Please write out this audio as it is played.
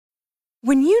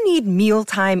When you need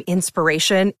mealtime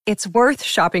inspiration, it's worth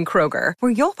shopping Kroger,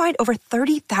 where you'll find over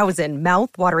 30,000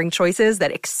 mouth-watering choices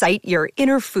that excite your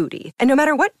inner foodie. And no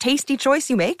matter what tasty choice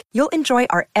you make, you'll enjoy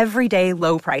our everyday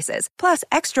low prices, plus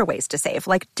extra ways to save,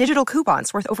 like digital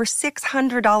coupons worth over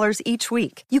 $600 each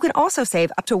week. You can also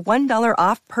save up to $1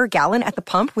 off per gallon at the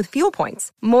pump with fuel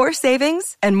points. More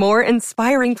savings and more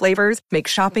inspiring flavors make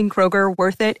shopping Kroger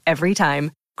worth it every time.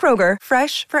 Kroger,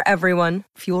 fresh for everyone.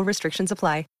 Fuel restrictions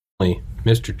apply.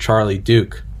 Mr. Charlie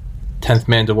Duke, 10th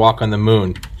man to walk on the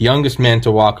moon, youngest man to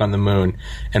walk on the moon,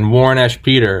 and Warren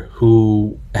Eshpeter,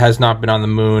 who has not been on the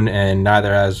moon, and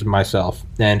neither has myself.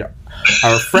 And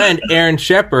our friend Aaron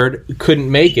Shepard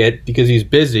couldn't make it because he's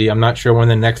busy. I'm not sure when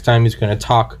the next time he's going to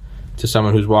talk to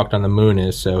someone who's walked on the moon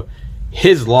is, so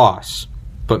his loss.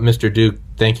 But Mr. Duke,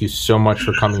 thank you so much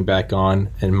for coming back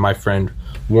on, and my friend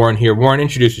Warren here. Warren,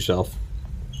 introduce yourself.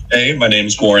 Hey, my name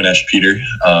is Warren Eshpeter.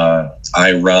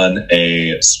 I run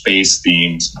a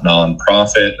space-themed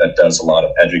nonprofit that does a lot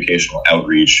of educational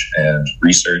outreach and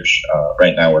research.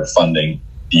 Right now, we're funding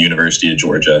the University of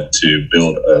Georgia to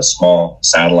build a small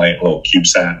satellite, a little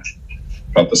CubeSat,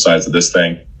 about the size of this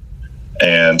thing.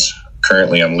 And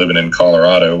currently, I'm living in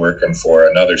Colorado, working for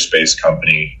another space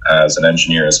company as an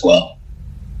engineer as well.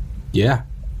 Yeah,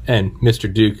 and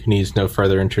Mr. Duke needs no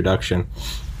further introduction.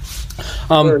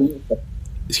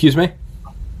 Excuse me?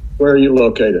 Where are you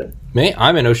located? Me?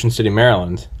 I'm in Ocean City,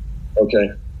 Maryland.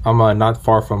 Okay. I'm not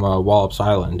far from Wallops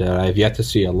Island. I have yet to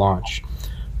see a launch.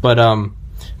 But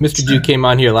Mr. Duke came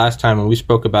on here last time and we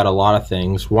spoke about a lot of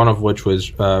things, one of which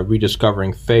was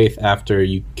rediscovering faith after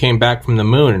you came back from the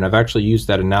moon. And I've actually used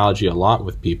that analogy a lot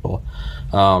with people.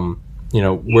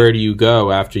 Where do you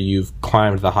go after you've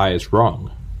climbed the highest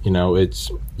rung?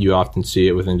 You often see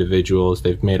it with individuals.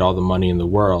 They've made all the money in the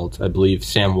world. I believe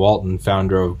Sam Walton,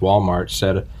 founder of Walmart,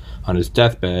 said on his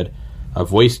deathbed,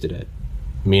 "I've wasted it,"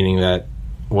 meaning that,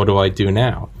 what do I do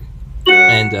now?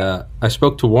 And I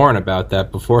spoke to Warren about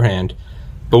that beforehand.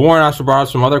 But Warren also brought up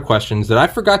some other questions that I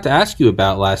forgot to ask you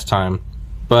about last time.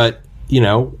 But,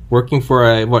 working for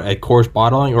a Coors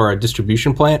bottling or a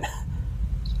distribution plant?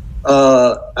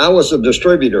 I was a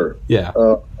distributor. Yeah.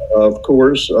 Of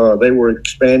course, they were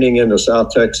expanding into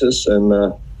South Texas, and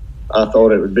I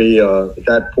thought it would be at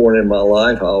that point in my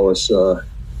life. I was,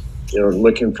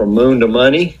 looking from moon to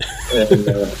money, and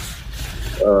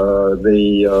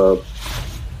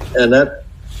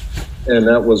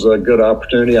that was a good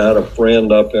opportunity. I had a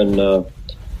friend up in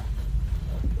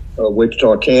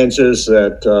Wichita, Kansas,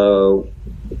 that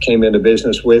came into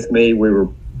business with me. We were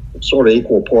sort of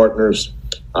equal partners.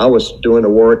 I was doing the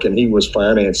work, and he was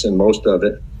financing most of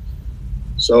it.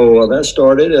 So that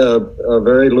started a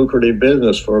very lucrative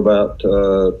business for about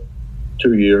 2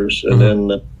 years. And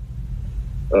then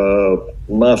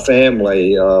my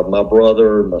family, my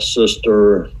brother, my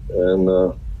sister,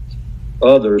 and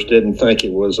others didn't think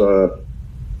it was a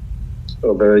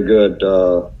very good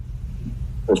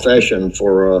profession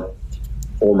for a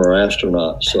former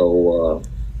astronaut. So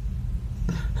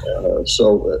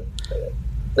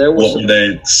what were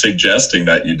they suggesting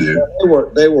that you do?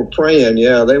 They were praying.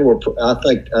 Yeah, they were. I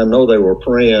know they were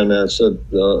praying. I said,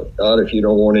 God, if you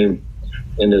don't want him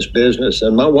in this business,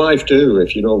 and my wife too,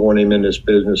 if you don't want him in this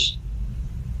business,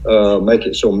 make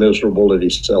it so miserable that he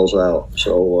sells out.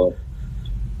 So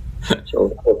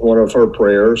one of her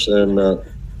prayers. And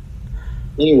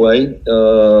anyway,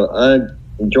 I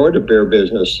enjoyed the beer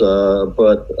business,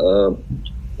 but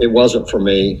it wasn't for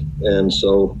me, and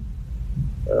so.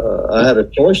 I had a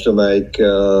choice to make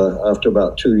after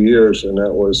about 2 years, and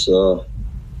that was,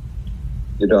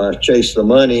 I chase the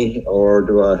money or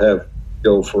do I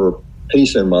go for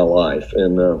peace in my life?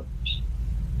 And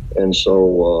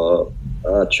so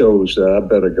I chose that I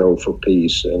better go for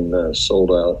peace, and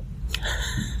sold out.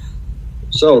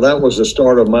 So that was the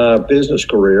start of my business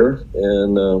career,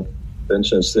 and then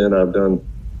since then I've done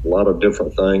a lot of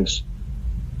different things.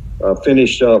 I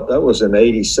finished up, that was in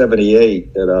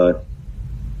 78 that I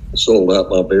sold out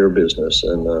my beer business,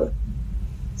 and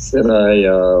then I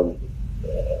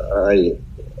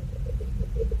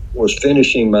was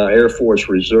finishing my Air Force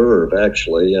Reserve,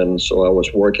 actually, and so I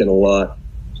was working a lot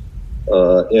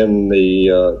in the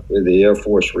Air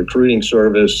Force recruiting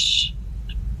service,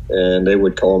 and they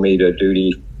would call me to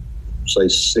duty, say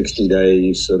 60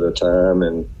 days at a time,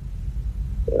 and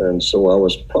so I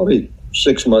was probably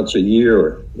 6 months a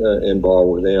year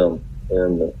involved with them,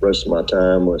 and the rest of my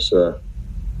time was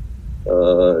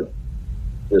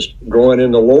just growing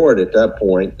in the Lord. At that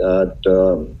point, I'd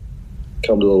come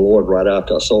to the Lord right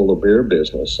after I sold the beer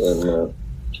business, and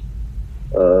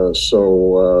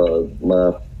so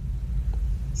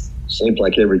seemed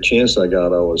like every chance I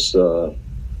got, I was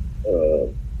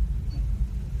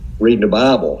reading the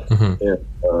Bible and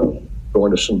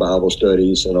going to some Bible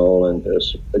studies and all, and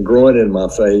just growing in my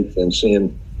faith and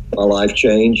seeing my life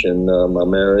change and my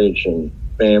marriage and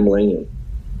family and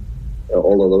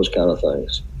all of those kind of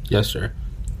things. Yes, sir.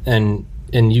 And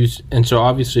so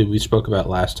obviously we spoke about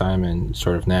last time and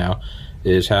sort of now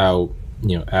is how,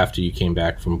 after you came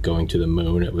back from going to the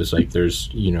moon, it was like there's,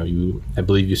 I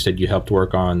believe you said you helped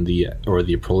work on the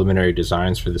preliminary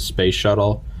designs for the space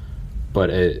shuttle, but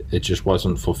it just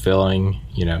wasn't fulfilling,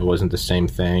 it wasn't the same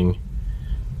thing.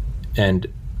 And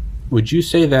would you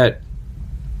say that,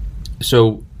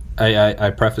 so I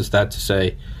preface that to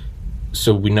say,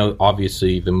 so we know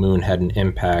obviously the moon had an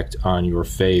impact on your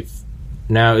faith.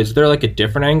 Now, is there like a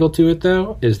different angle to it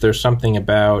though? Is there something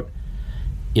about,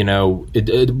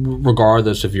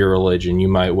 regardless of your religion, you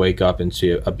might wake up and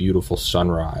see a beautiful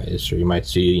sunrise, or you might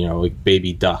see, like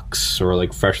baby ducks or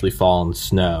like freshly fallen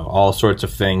snow, all sorts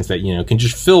of things that, can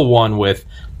just fill one with,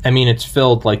 it's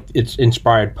filled like it's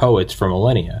inspired poets for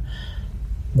millennia.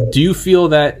 Do you feel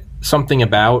that something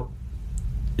about,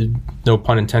 no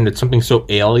pun intended, something so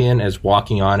alien as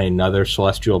walking on another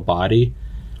celestial body,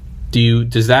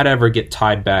 does that ever get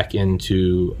tied back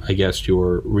into, I guess,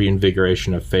 your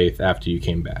reinvigoration of faith after you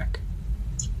came back?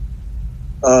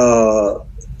 I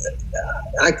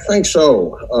think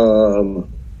so.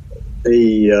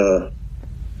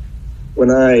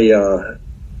 When I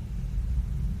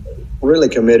really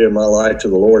committed my life to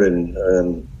the Lord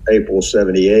in April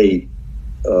 '78,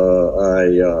 I,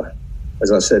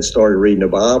 as I said, started reading the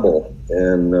Bible,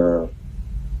 and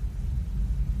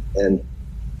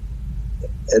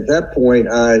at that point,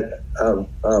 I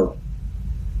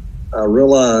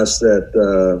realized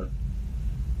that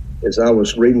as I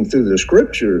was reading through the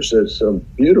scriptures, it's some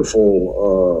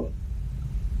beautiful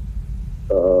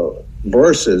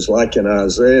verses, like in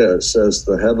Isaiah, it says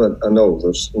the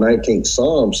 19th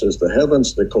Psalm says, the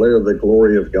heavens declare the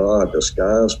glory of God, the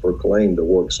skies proclaim the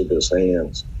works of his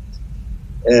hands.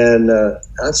 And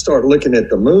I started looking at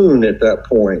the moon at that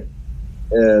point,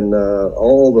 and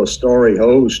all the starry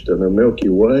host and the Milky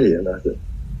Way, and I thought,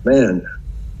 man,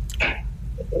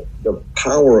 the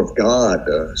power of God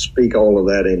speak all of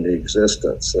that into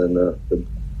existence, and the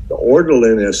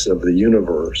orderliness of the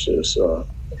universe is.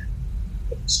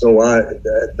 So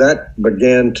that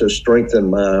began to strengthen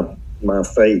my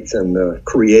faith in the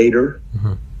Creator.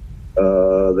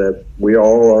 That we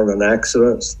all aren't an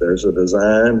accident. There's a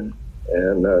design,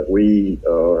 and we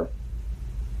are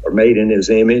made in His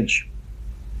image.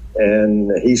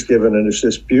 And He's given us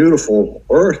this beautiful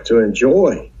earth to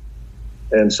enjoy.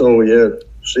 And so you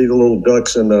see the little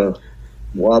ducks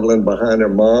waddling behind their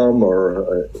mom,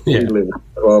 or we live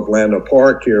above Lando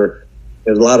Park here.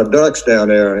 There's a lot of ducks down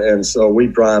there, and so we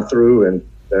drive through, and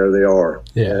there they are.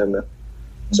 Yeah. And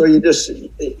so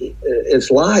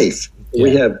it's life. Yeah.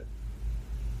 We have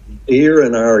deer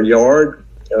in our yard,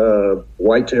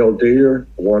 white-tailed deer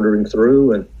wandering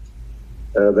through, and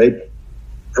they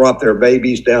drop their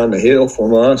babies down the hill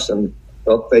from us, and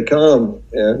up they come.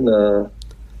 And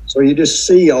so you just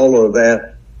see all of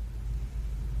that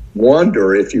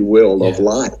wonder, if you will, of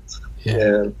life.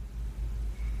 Yeah.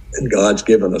 And God's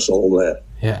given us all that.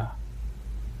 Yeah.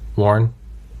 Warren,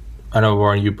 I know,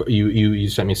 Warren, you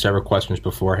sent me several questions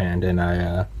beforehand, and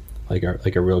I like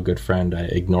a real good friend, I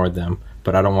ignored them.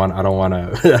 But I don't want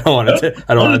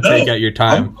to take out your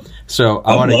time. So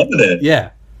I want to. Yeah.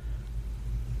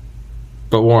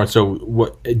 But Warren, so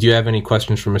what? Do you have any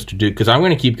questions for Mr. Duke? Because I'm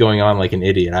going to keep going on like an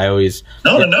idiot. I always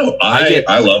no. I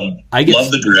love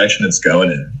the direction it's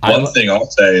going in. One thing I'll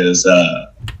say is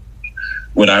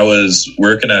when I was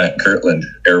working at Kirtland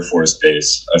Air Force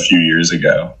Base a few years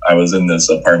ago, I was in this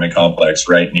apartment complex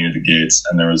right near the gates,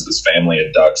 and there was this family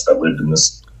of ducks that lived in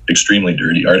this extremely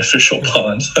dirty artificial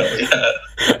pond that we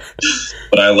had.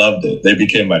 But I loved it. They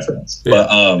became my friends. Yeah. But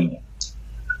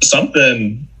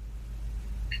something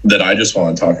that I just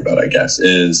want to talk about, I guess,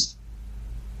 is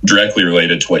directly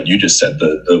related to what you just said,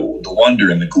 the wonder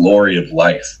and the glory of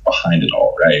life behind it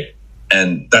all, right?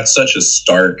 And that's such a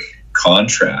stark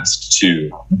contrast to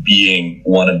being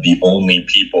one of the only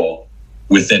people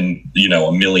within,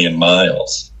 a million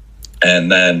miles. And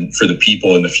then for the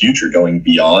people in the future going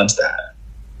beyond that.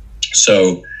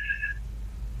 So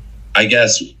I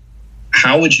guess,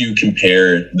 how would you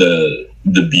compare the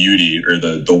beauty or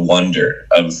the wonder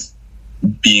of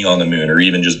being on the moon, or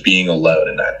even just being alone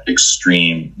in that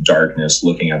extreme darkness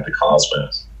looking at the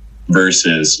cosmos,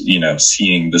 versus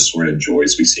seeing the sort of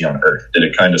joys we see on Earth? Did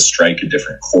it kind of strike a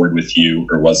different chord with you,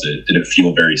 or did it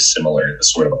feel very similar, the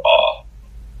sort of awe?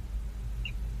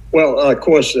 Well, of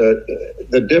course,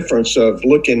 the difference of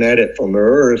looking at it from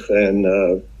Earth and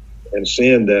and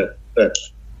seeing that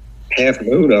half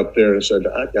moon up there, and said,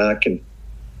 I can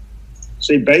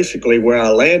see basically where I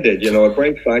landed. It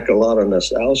brings back a lot of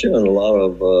nostalgia and a lot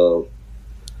of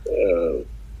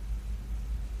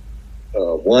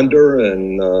wonder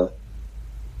and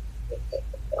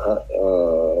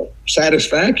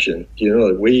satisfaction.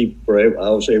 That I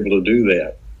was able to do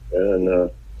that,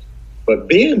 and but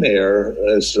being there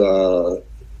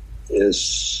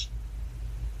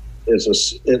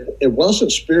it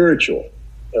wasn't spiritual,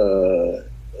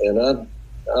 and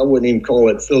I wouldn't even call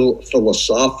it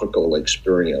philosophical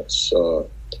experience.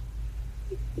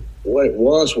 What it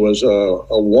was a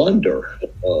wonder,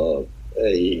 an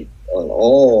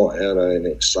awe, and an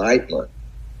excitement,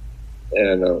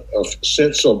 and a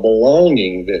sense of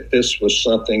belonging that this was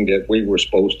something that we were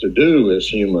supposed to do as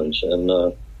humans, and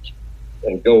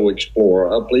go explore.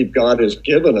 I believe God has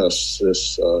given us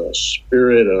this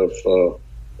spirit of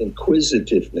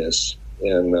inquisitiveness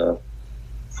and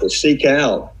to seek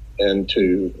out and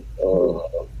to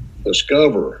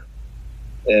discover.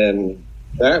 And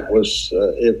that was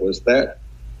it was that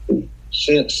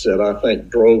sense that I think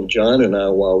drove John and I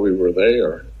while we were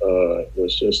there. It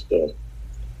was just a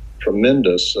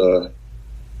tremendous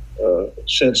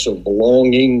sense of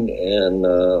belonging, and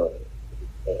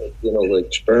the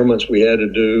experiments we had to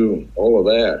do, all of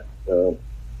that.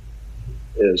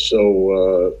 And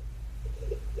so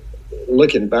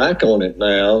looking back on it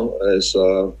now, as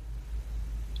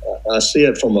I see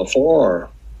it from afar.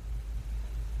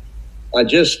 I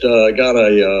just got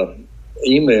a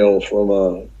email from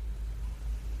a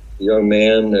young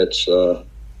man that's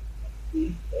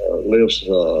lives.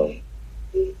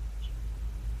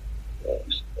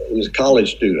 He's a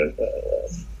college student.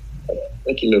 I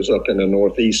think he lives up in the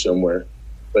Northeast somewhere,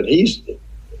 but he's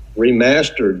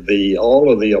remastered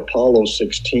all of the Apollo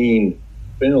 16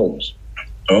 films.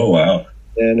 Oh wow!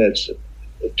 And it's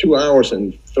 2 hours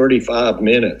and 35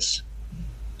 minutes.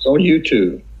 It's on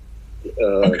YouTube.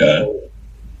 Okay.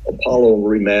 Apollo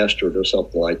Remastered or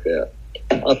something like that.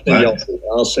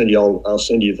 I'll send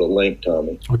you the link,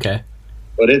 Tommy. Okay.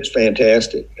 But it's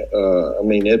fantastic.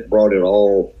 It brought it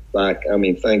all back.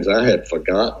 Things I had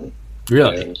forgotten.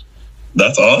 Really? And,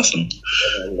 that's awesome.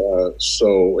 And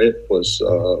so it was.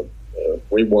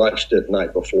 We watched it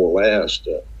night before last,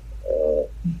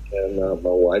 and my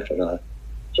wife and I.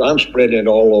 So I'm spreading it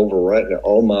all over right now.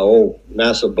 All my old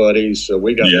NASA buddies.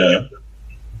 We got. Yeah.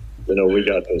 We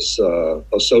got this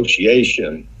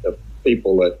association of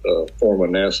people that former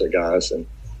NASA guys and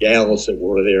gals that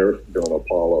were there during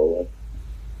Apollo. And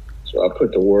so I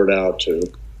put the word out to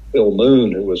Bill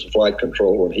Moon, who was a flight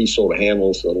controller, and he sort of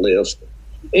handles the list.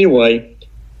 Anyway,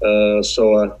 it's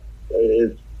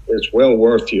well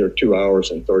worth your 2 hours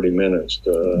and 30 minutes.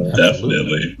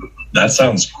 Definitely. That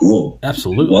sounds cool.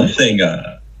 Absolutely. One thing...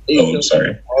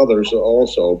 sorry. Others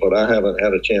also, but I haven't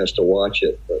had a chance to watch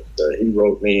it. But he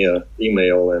wrote me an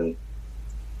email and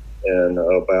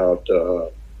about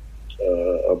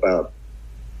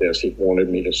this. He wanted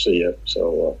me to see it.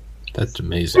 So that's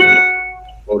amazing.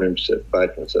 I wrote him, sit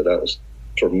back and said that was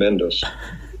tremendous.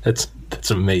 That's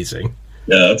amazing.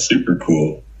 Yeah, that's super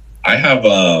cool. I have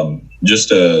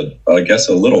just a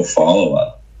little follow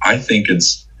up. I think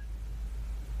it's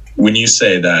when you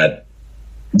say that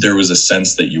there was a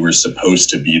sense that you were supposed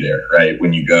to be there, right?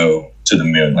 When you go to the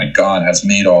moon, like God has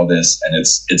made all this, and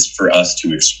it's for us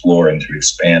to explore and to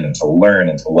expand and to learn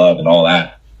and to love and all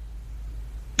that.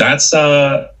 That's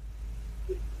probably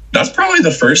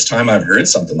the first time I've heard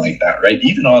something like that, right?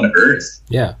 Even on Earth,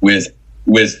 yeah. With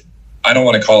I don't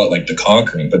want to call it like the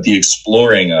conquering, but the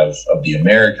exploring of the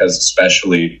Americas,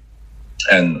 especially,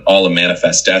 and all of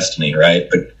manifest destiny, right?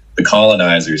 The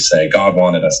colonizers say God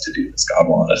wanted us to do this. God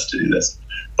wanted us to do this.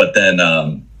 But then,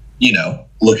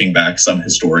 looking back, some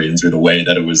historians, or the way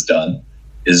that it was done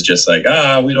is just like,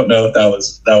 we don't know if that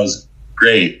was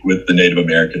great with the Native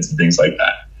Americans and things like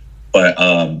that. But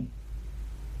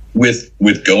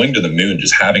with going to the moon,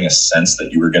 just having a sense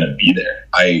that you were going to be there,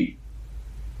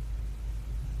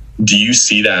 do you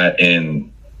see that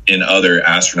in other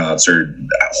astronauts, or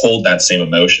hold that same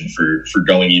emotion for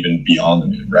going even beyond the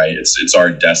moon, right? It's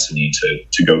our destiny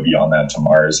to go beyond that, to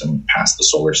Mars and past the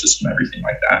solar system, everything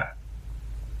like that.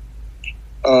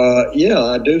 Yeah,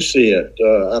 I do see it.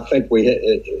 I think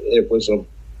it was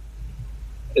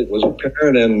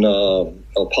apparent in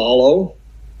Apollo,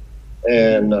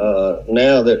 and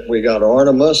now that we got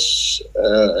Artemis,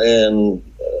 and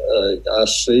I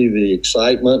see the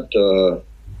excitement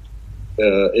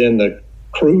in the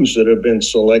crews that have been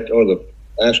selected, or the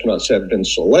astronauts have been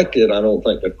selected. I don't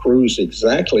think the crews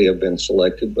exactly have been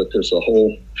selected, but there's a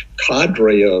whole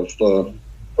cadre of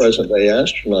present-day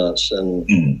astronauts,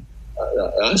 and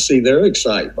I see their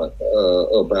excitement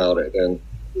about it, and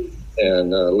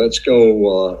let's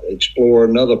go explore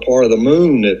another part of the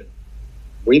moon that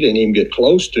we didn't even get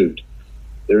close to.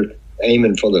 They're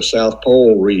aiming for the South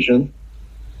Pole region,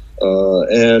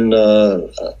 and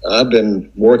I've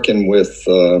been working with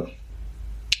some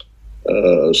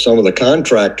of the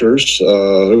contractors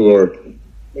who are,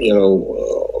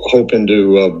 hoping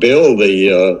to build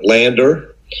the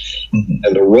lander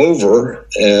and the rover,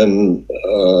 and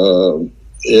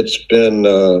it's been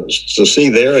to see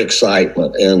their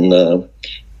excitement and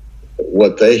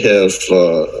what they have,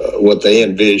 what they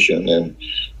envision, and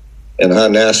how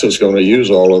NASA's going to use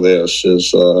all of this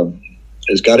has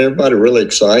got everybody really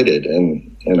excited,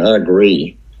 and I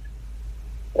agree.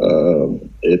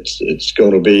 It's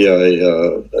going to be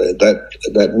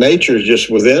that nature is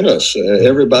just within us.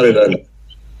 Everybody doesn't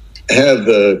have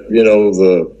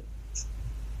the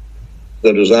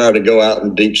desire to go out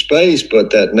in deep space,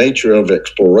 but that nature of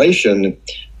exploration.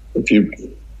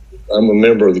 I'm a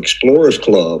member of the Explorers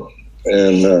Club,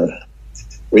 and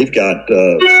we've got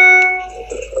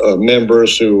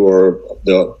members who are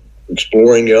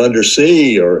exploring the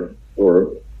undersea or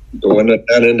going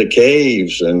down into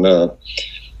caves and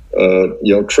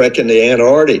trekking the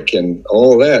Antarctic and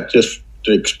all of that, just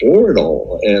to explore it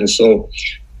all. And so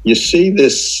you see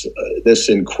this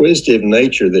inquisitive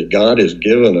nature that God has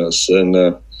given us, and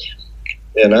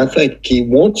I think He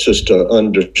wants us to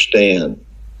understand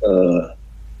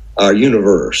our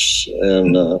universe.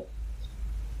 And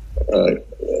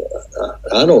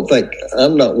I don't think,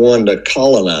 I'm not one to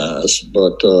colonize,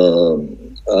 but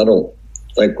I don't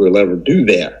think we'll ever do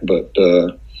that. But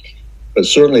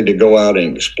certainly to go out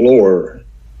and explore,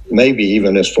 maybe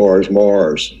even as far as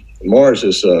Mars. Mars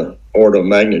is an order of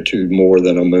magnitude more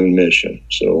than a moon mission.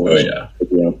 So,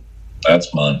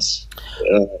 that's months.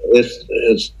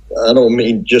 It's. I don't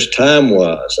mean just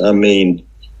time-wise. I mean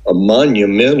a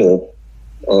monumental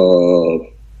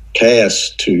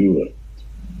task to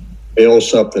build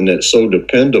something that's so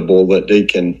dependable that they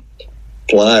can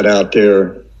fly it out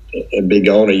there and be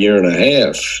gone a year and a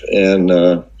half, and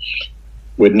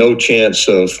with no chance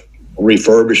of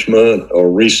refurbishment or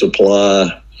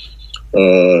resupply.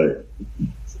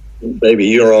 Maybe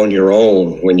you're on your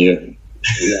own when you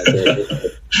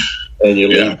and you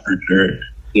leave, for sure.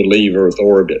 You leave Earth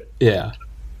orbit. Yeah.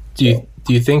 Do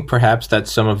you think perhaps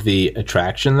that's some of the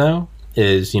attraction, though?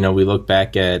 Is, we look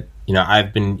back at,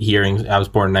 I've been hearing, I was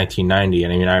born in 1990,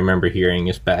 and I remember hearing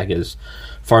as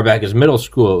far back as middle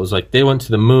school, it was like they went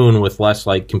to the moon with less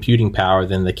computing power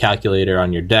than the calculator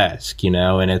on your desk,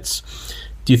 and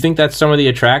do you think that's some of the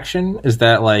attraction? Is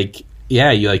that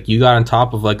you got on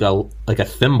top of a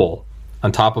thimble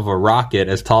on top of a rocket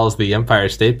as tall as the Empire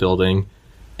State Building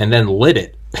and then lit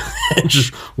it and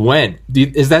just went.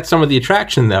 Is that some of the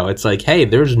attraction, though? It's hey,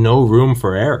 there's no room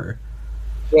for error.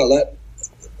 Well,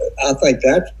 I think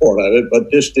that's part of it,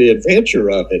 but just the adventure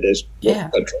of it is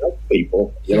what attracts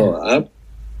people.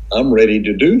 I'm ready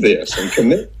to do this and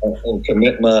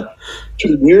commit my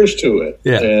 2 years to it,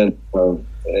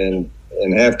 and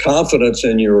have confidence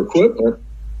in your equipment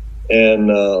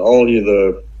and all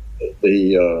the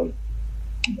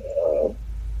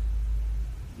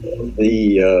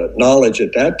knowledge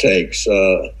that takes.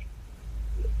 To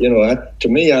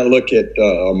me, I look at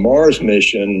a Mars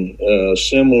mission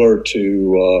similar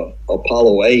to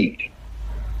Apollo 8.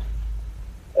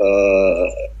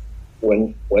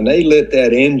 When they lit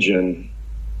that engine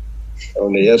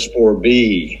on the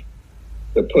S-4B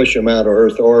to push them out of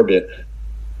Earth orbit,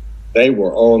 they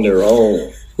were on their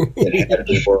own. It had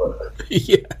to work.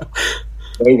 Yeah.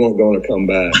 They weren't going to come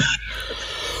back.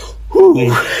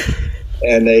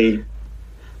 And they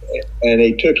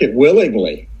took it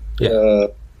willingly. Yeah.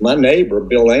 My neighbor,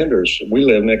 Bill Anders, we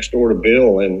live next door to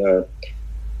Bill, and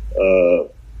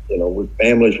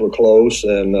families were close,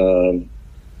 and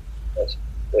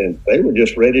they were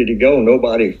just ready to go.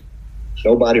 Nobody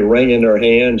wringing their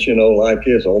hands, like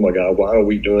this. Oh my God, why are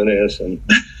we doing this? And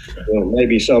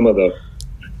maybe some of the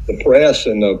press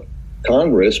and the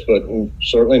Congress, but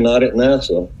certainly not at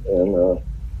NASA.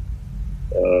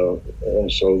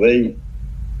 And so they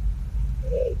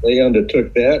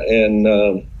undertook that, and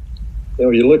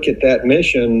you look at that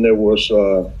mission. It was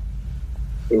the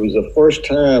first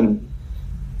time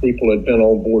people had been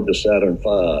on board the Saturn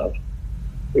V.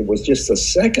 It was just the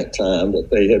second time that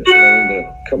they had flown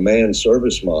the command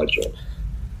service module,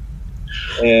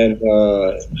 and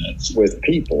with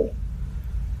people,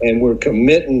 and we're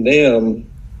committing them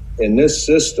in this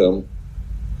system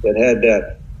that had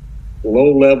that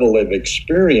low level of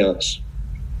experience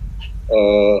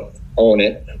on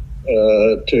it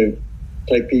to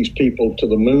take these people to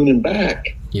the moon and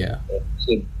back. Yeah.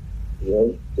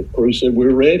 the crew said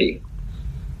we're ready,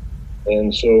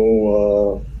 and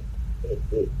so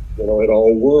it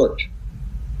all worked.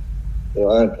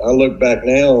 I look back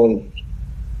now and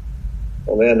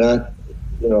I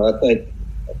think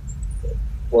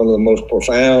one of the most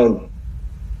profound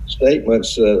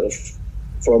statements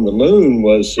from the moon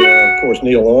was, of course,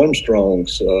 Neil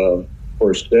Armstrong's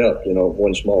first step.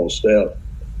 One small step.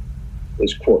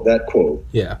 That quote.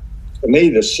 Yeah. To me,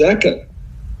 the second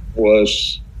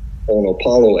was on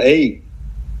Apollo 8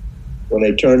 when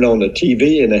they turned on the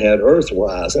TV and they had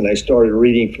Earthwise and they started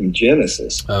reading from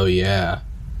Genesis. Oh yeah.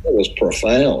 It was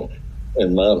profound,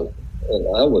 and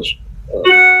I was.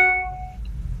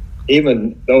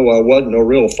 Even though I wasn't a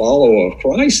real follower of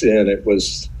Christ, then it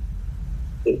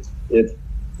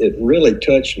really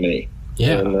touched me.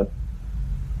 Yeah. And,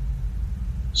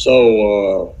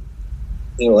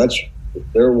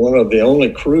 they're one of the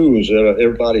only crews that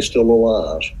everybody's still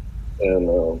alive, and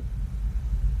of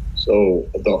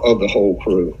the whole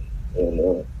crew.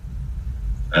 And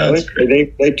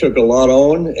they took a lot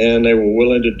on, and they were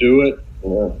willing to do it.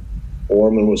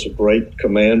 Foreman was a great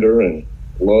commander, and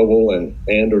Lovell and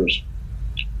Anders,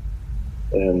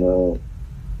 and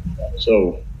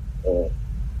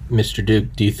Mr.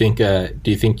 Duke, do you think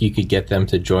you could get them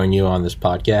to join you on this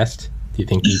podcast? Do you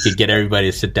think you could get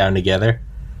everybody to sit down together?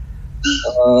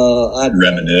 I'd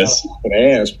reminisce. I can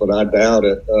ask, but I doubt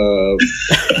it.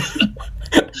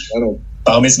 I don't.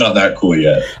 Tommy's not that cool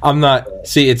yet. I'm not.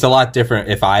 See, it's a lot different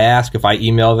if I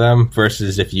email them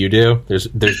versus if you do. There's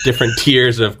different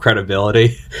tiers of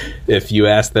credibility if you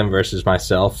ask them versus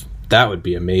myself. That would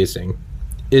be amazing.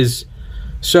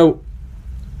 So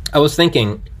I was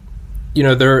thinking,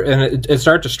 it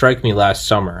started to strike me last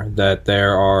summer that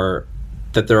there are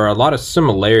a lot of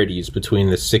similarities between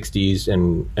the 60s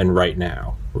and right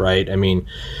now, right? I mean,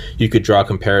 you could draw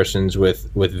comparisons with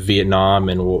Vietnam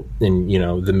and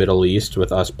the Middle East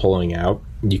with us pulling out.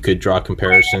 You could draw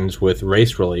comparisons with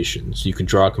race relations. You could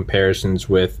draw comparisons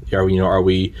with are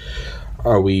we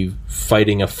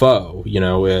fighting a foe,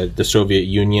 the Soviet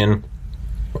Union,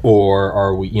 or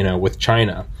are we with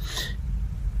China?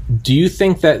 Do you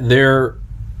think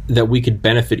that we could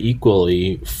benefit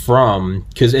equally from,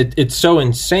 because it's so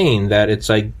insane that it's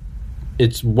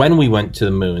when we went to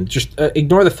the moon, just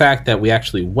ignore the fact that we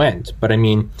actually went, but I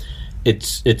mean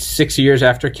it's 6 years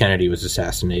after Kennedy was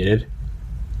assassinated,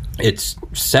 it's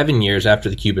 7 years after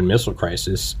the Cuban Missile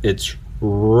Crisis, it's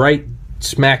right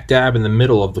smack dab in the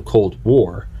middle of the Cold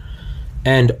War,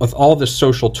 and with all this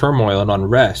social turmoil and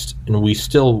unrest, and we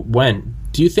still went.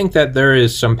 Do you think that there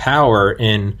is some power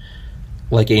in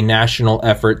like a national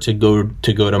effort to go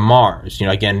to Mars?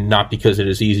 Again, not because it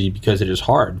is easy, because it is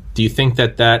hard. Do you think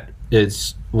that do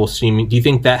you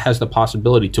think that has the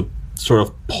possibility to sort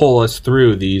of pull us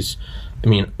through these,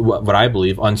 what I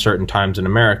believe, uncertain times in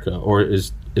America, or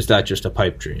is that just a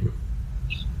pipe dream?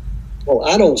 Well,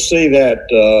 I don't see that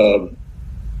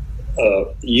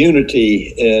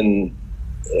unity in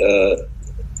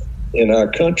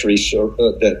our country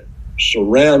that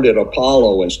surrounded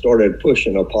Apollo and started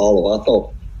pushing Apollo. I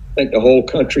think the whole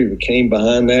country came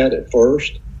behind that at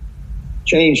first.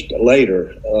 Changed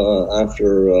later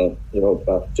after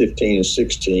about 15 and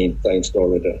 16, things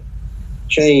started to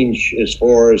change as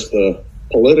far as the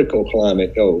political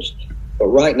climate goes. But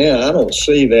right now, I don't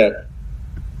see that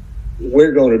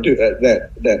we're going to do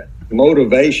that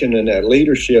motivation and that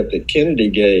leadership that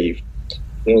Kennedy gave.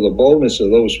 The boldness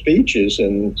of those speeches,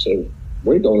 and so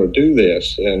we're going to do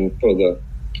this, and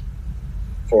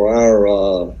for our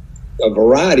a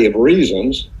variety of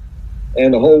reasons,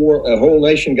 and the whole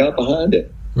nation got behind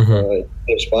it, in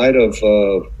spite of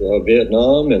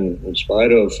Vietnam, and in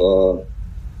spite of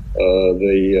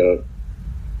the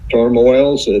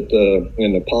turmoils in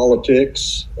the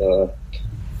politics.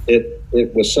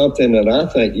 It was something that I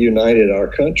think united our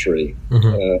country,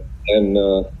 and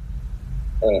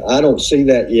I don't see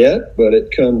that yet, but it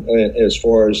comes as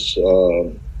far as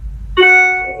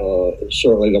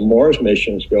certainly the Mars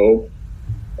missions go.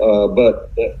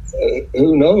 But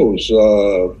who knows?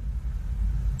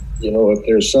 If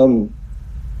there's some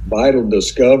vital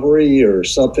discovery or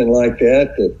something like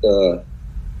that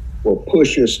will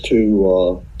push us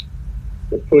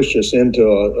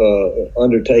into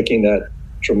undertaking that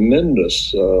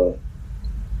tremendous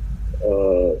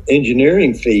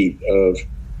engineering feat of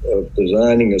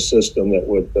designing a system that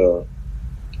would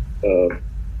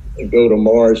go to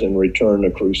Mars and return the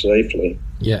crew safely.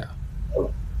 Yeah.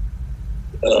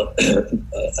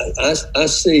 I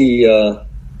see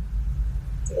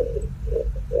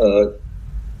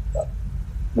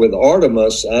with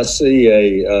Artemis, I see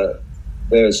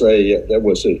there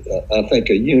was I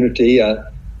think a unity.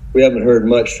 we haven't heard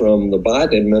much from the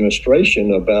Biden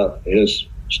administration about his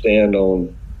stand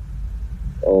on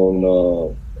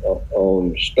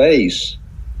space.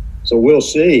 So we'll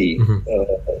see.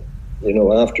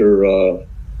 After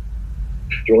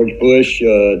George Bush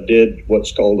did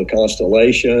what's called the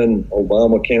Constellation,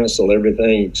 Obama canceled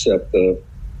everything except the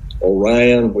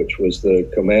Orion, which was the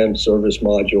command service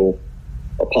module,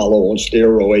 Apollo on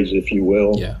steroids, if you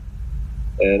will. Yeah.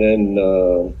 And then,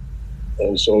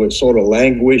 and so it sort of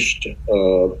languished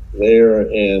there,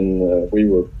 and we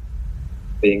were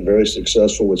being very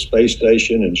successful with space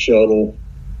station and shuttle,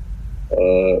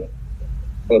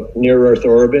 but near Earth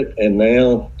orbit. And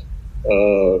now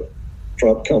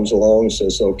Trump comes along and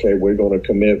says, "Okay, we're going to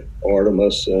commit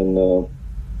Artemis," and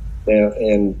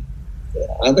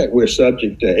I think we're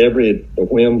subject to the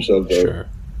whims of the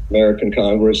American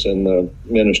Congress and the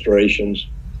administrations.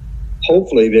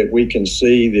 Hopefully, that we can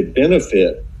see the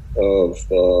benefit of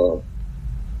the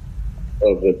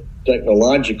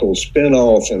technological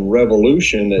spin-off and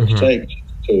revolution that it takes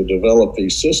to develop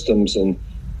these systems and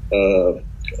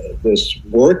this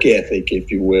work ethic,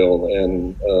 if you will,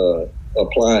 and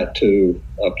apply it to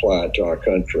our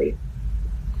country.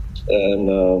 And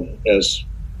as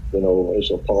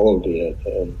Apollo did,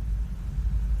 and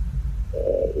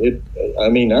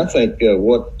I think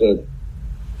what the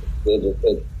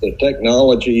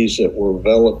technologies that were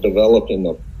developed in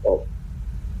the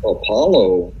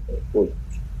Apollo were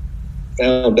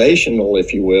foundational,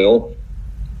 if you will.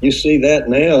 You see that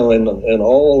now in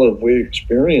all of we're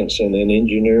experiencing in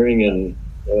engineering and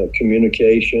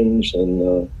communications,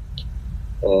 and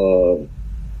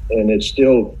it's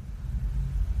still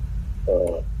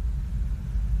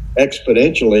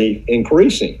exponentially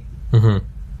increasing.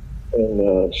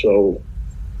 And so,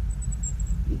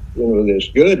 this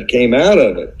good came out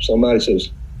of it. Somebody says,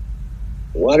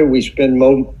 "Why do we spend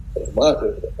more?"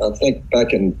 I think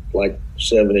back in like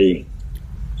 70.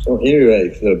 So anyway,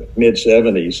 the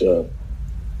mid-70s,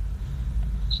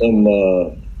 some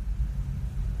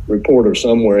reporter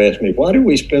somewhere asked me, "Why do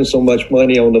we spend so much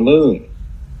money on the moon?"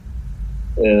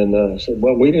 And I said,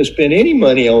 "Well, we didn't spend any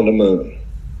money on the moon.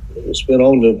 It was spent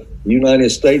on the United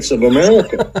States of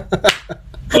America."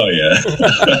 Oh, yeah.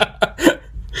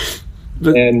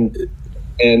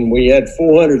 and we had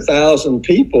 400,000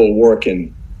 people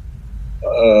working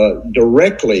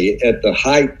directly at the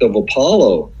height of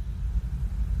Apollo.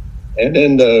 And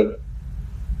then the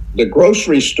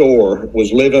grocery store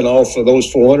was living off of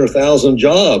those 400,000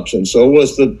 jobs, and so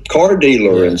was the car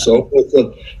dealer, and so was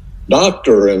the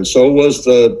doctor, and so was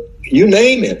you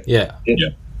name it. Yeah.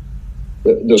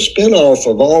 The spinoff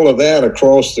of all of that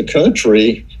across the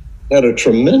country had a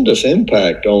tremendous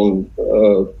impact on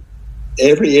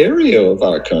every area of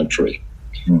our country.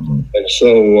 And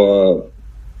so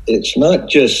it's not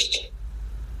just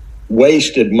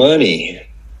wasted money.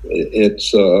 It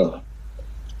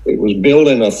was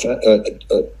building a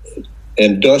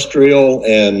industrial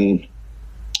and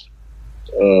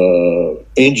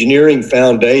engineering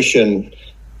foundation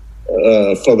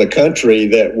for the country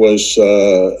that was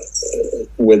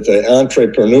with the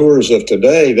entrepreneurs of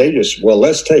today. They just,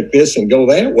 let's take this and go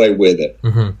that way with it.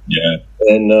 Yeah,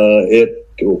 and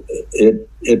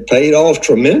it paid off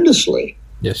tremendously.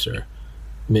 Yes, sir.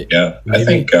 Yeah, I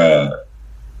think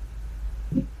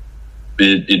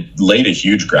it laid a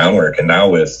huge groundwork, and now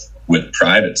with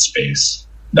private space,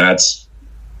 that's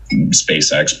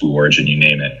SpaceX, Blue Origin, you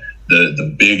name it,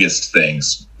 the biggest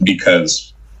things.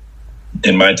 Because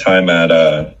in my time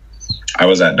I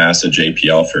was at NASA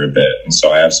JPL for a bit, and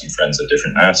so I have some friends at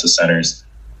different NASA centers,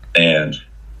 and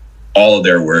all of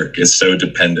their work is so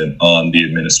dependent on the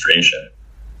administration.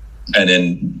 And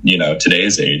in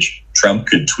today's age, Trump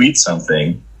could tweet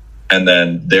something, and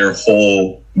then their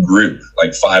whole group,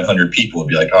 like 500 people, would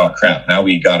be like, "Oh crap, now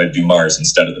we got to do Mars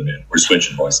instead of the moon. We're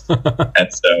switching, boys."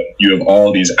 And so you have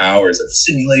all these hours of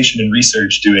simulation and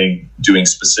research doing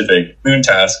specific moon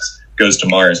tasks goes to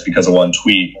Mars because of one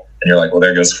tweet, and you're like, "Well,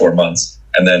 there goes 4 months,"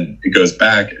 and then it goes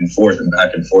back and forth and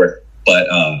back and forth. But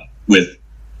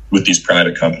with these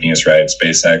private companies, right,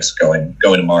 SpaceX going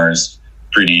to Mars,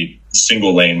 pretty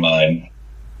single lane mine.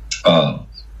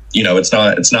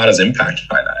 It's not as impacted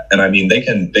by that. And I mean, they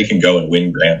can go and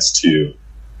win grants to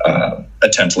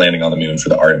attempt landing on the moon for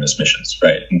the Artemis missions,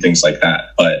 right, and things like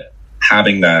that. But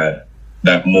having that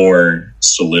more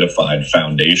solidified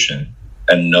foundation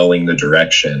and knowing the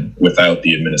direction without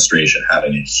the administration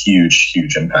having a huge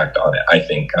impact on it, I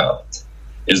think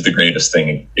is the greatest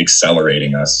thing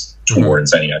accelerating us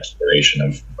towards any exploration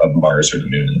of Mars or the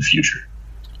moon in the future.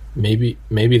 Maybe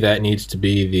that needs to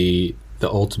be the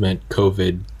ultimate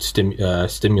COVID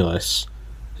stimulus,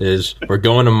 is we're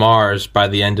going to Mars by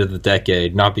the end of the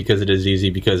decade, not because it is easy,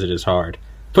 because it is hard.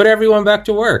 Put everyone back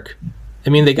to work. I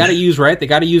mean, they got to use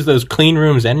those clean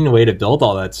rooms anyway to build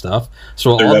all that stuff.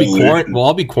 So we'll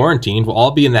all be quarantined. We'll all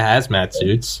be in the hazmat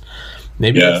suits.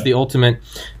 Maybe that's the ultimate.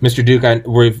 Mr. Duke,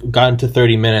 we've gotten to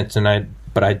 30 minutes,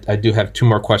 but I do have 2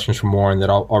 more questions from Warren that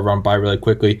I'll run by really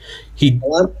quickly.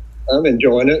 I'm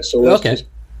enjoying it. So okay.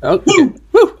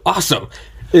 Woo! Awesome.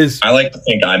 I like to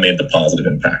think I made the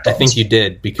positive impact. I think you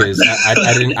did, because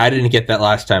I didn't get that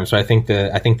last time. So I think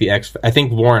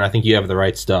Warren, I think you have the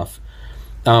right stuff.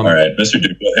 All right, Mr.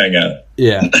 Duke, go hang out.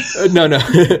 Yeah. No.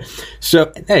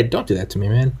 So, hey, don't do that to me,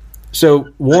 man. So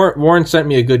Warren sent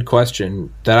me a good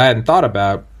question that I hadn't thought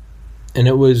about, and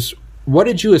it was, what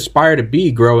did you aspire to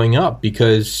be growing up?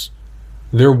 Because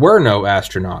there were no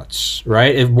astronauts,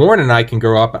 right? If Warren and I can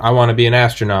grow up, I want to be an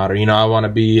astronaut, or, I want to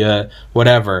be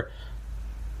whatever.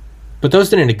 But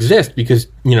those didn't exist because,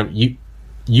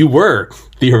 you were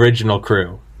the original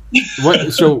crew.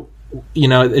 So,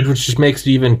 it just makes it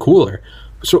even cooler.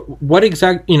 So what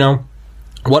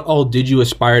all did you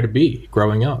aspire to be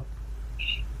growing up?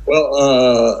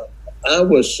 Well, I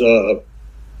was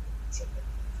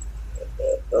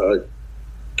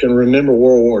can remember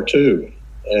World War II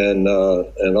and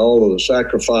all of the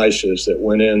sacrifices that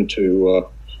went into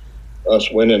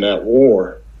us winning that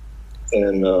war,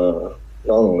 and not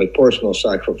only personal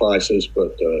sacrifices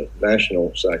but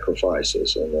national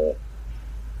sacrifices,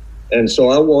 and so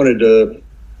I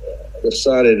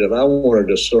decided that I wanted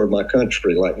to serve my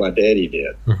country like my daddy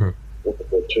did. World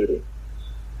War II.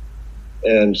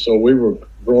 And so we were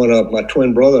growing up, my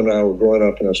twin brother and I were growing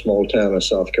up in a small town in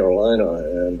South Carolina.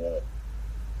 And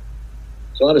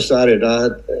so I decided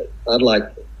I'd like,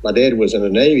 my dad was in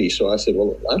the Navy, so I said,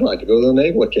 well, I'd like to go to the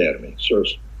Naval Academy so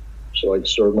I could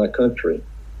serve my country.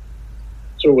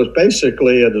 So it was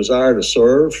basically a desire to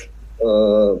serve,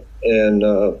 and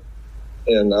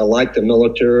I liked the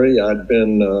military. I'd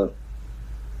been,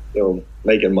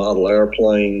 making model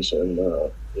airplanes and,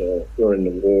 during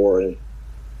the war. And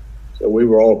so we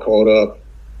were all caught up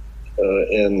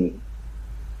in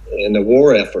the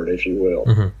war effort, if you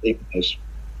will, even as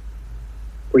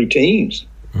preteens.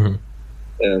 And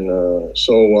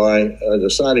so I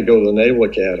decided to go to the Naval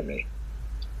Academy.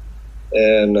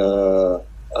 And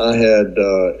I had,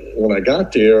 when I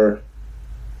got there,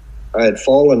 I had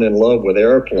fallen in love with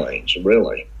airplanes,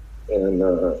 really. And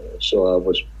so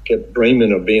I kept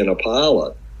dreaming of being a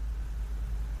pilot.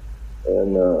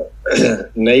 And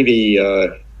Navy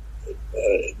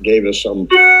gave us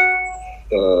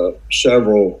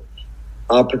several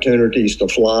opportunities to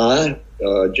fly,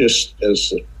 just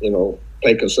as,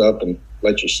 take us up and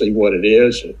let you see what it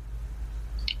is.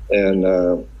 And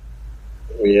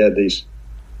we had these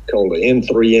called the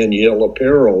N3N Yellow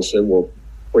Perils. They were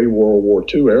pre-World War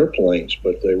II airplanes,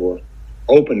 but they were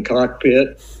open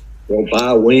cockpit,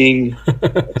 bi-wing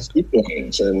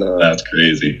seaplanes, and that's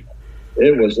crazy.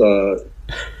 It was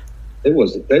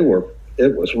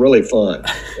really fun.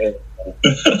 And,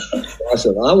 I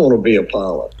said, I want to be a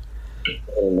pilot,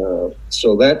 and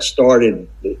so that started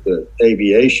the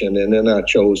aviation, and then I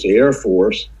chose the Air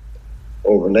Force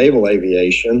over naval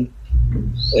aviation.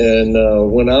 And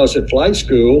when I was at flight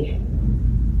school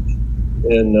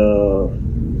in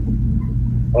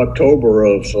October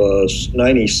of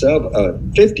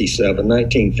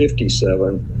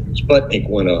 1957, Sputnik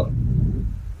went up.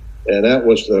 And that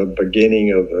was the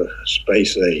beginning of the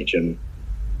space age in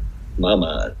my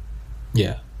mind.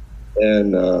 Yeah.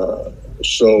 And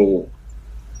so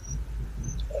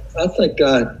I think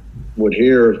I would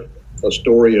hear a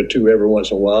story or two every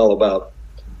once in a while about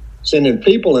sending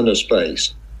people into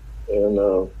space.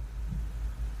 And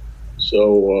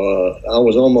so I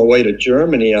was on my way to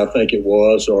Germany, I think it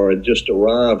was, or had just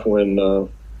arrived when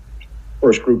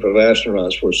first group of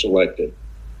astronauts were selected.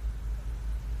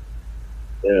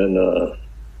 And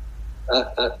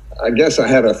I guess I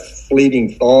had a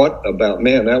fleeting thought about,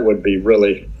 man, that would be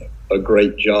really a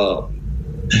great job.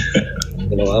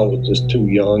 I was just too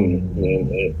young,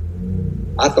 and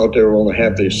I thought they were going to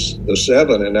have the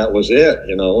 7, and that was it,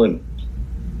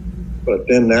 but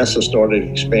then NASA started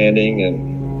expanding,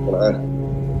 and when I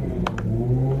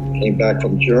came back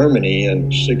from Germany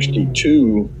in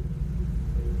 '62,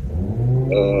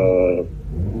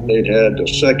 they'd had the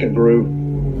second group.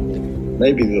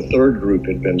 Maybe the third group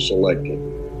had been selected.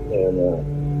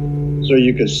 And so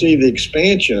you could see the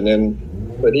expansion,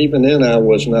 but even then I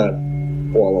was not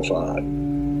qualified.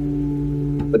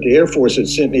 But the Air Force had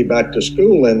sent me back to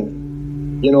school, and,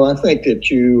 I think that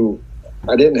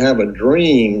I didn't have a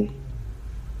dream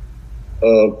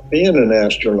of being an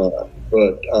astronaut,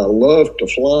 but I loved to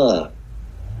fly.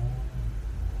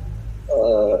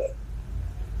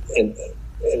 and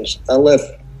I left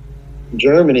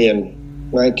Germany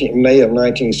in May of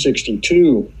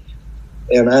 1962,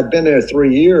 and I'd been there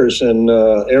 3 years, and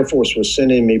Air Force was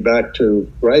sending me back to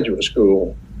graduate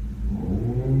school.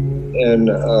 And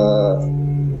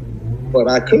but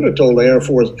I could have told the Air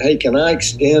Force, hey, can I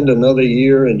extend another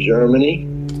year in Germany?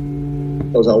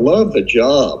 Because I loved the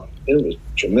job. It was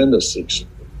tremendously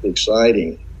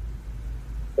exciting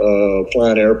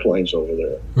flying airplanes over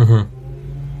there. Mm-hmm.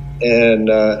 And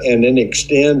then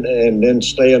extend and then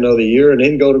stay another year and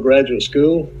then go to graduate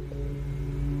school.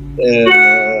 And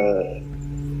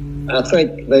I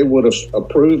think they would have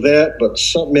approved that, but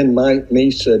something in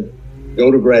me said,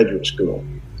 go to graduate school.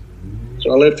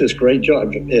 So I left this great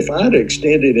job. If I'd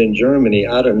extended in Germany,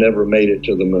 I'd have never made it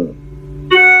to the moon.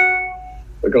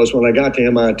 Because when I got to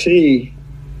MIT,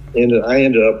 I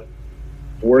ended up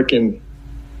working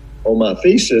on my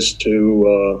thesis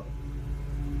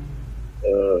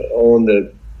on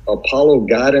the Apollo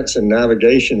guidance and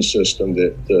navigation system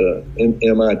that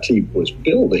MIT was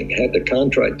building, had the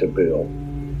contract to build.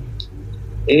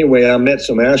 Anyway, I met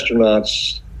some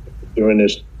astronauts during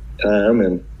this time,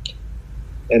 and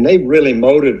they really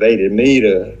motivated me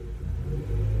to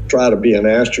try to be an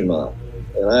astronaut.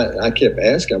 And I kept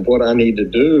asking what I need to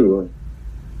do.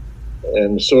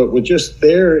 And so it was just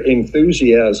their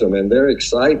enthusiasm and their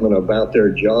excitement about their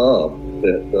job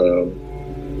that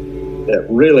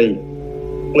really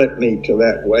flipped me to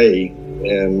that way.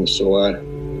 And so I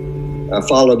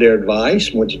followed their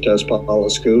advice, went to test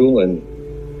pilot school, and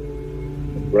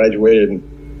graduated in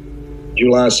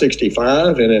July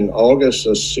 65. And in August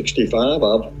of 65,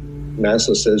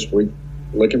 NASA says, we're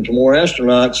looking for more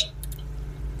astronauts.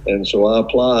 And so I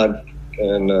applied,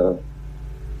 and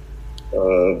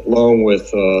along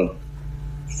with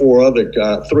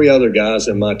three other guys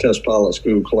in my test pilot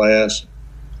school class,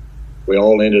 we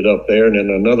all ended up there. And then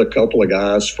another couple of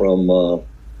guys from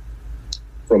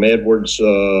Edwards,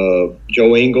 Joe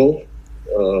Engel,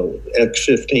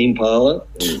 X-15 pilot,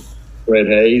 and Fred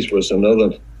Hayes was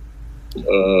another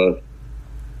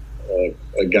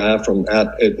a guy from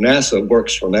at NASA,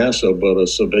 works for NASA, but a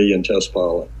civilian test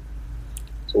pilot.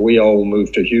 So we all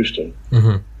moved to Houston.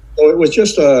 Mm-hmm. So it was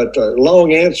just a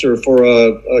long answer for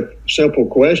a simple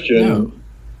question.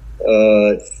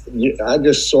 Yeah. I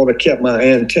just sort of kept my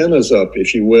antennas up,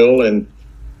 if you will, and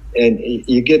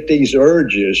you get these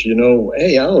urges,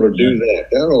 hey, I ought to do that.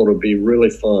 That ought to be really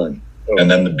fun. And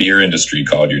then the beer industry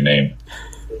called your name.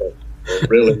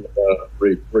 Really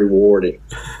rewarding.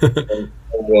 And,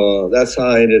 that's how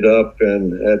I ended up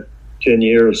and had 10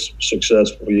 years,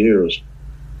 successful years.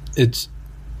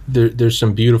 There's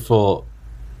some beautiful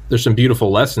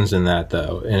lessons in that,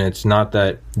 though, and it's not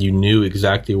that you knew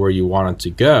exactly where you wanted to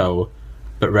go,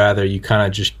 but rather you kind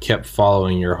of just kept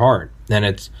following your heart. And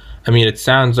it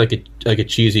sounds like a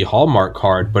cheesy Hallmark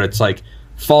card, but it's like,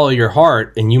 follow your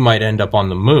heart and you might end up on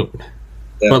the moon.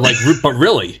 Yeah. But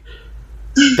really,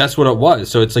 that's what it was.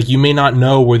 So it's like, you may not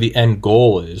know where the end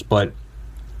goal is, but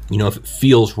if it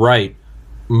feels right,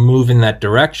 move in that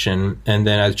direction. And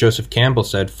then, as Joseph Campbell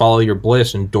said, follow your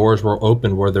bliss, and doors will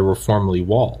open where there were formerly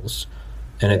walls.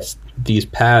 And it's these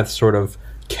paths sort of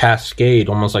cascade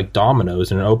almost like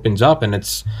dominoes, and it opens up, and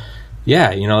it's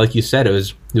like you said,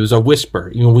 it was a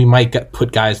whisper. We might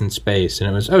put guys in space, and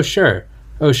it was oh sure,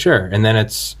 and then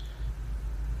it's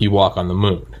you walk on the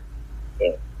moon.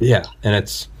 Yeah, and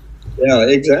it's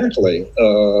exactly.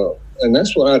 And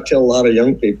that's what I tell a lot of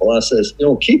young people. I says,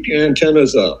 keep your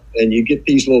antennas up, and you get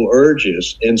these little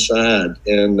urges inside,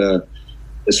 and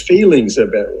there's feelings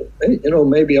about, hey,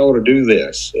 maybe I ought to do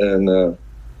this,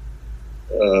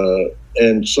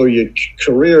 and so your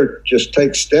career just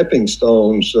takes stepping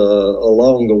stones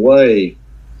along the way,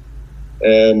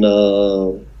 and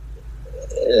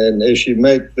as you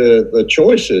make the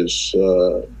choices,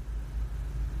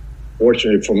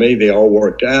 fortunately for me, they all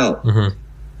worked out. Mm-hmm.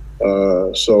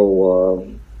 So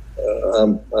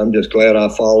I'm just glad I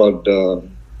followed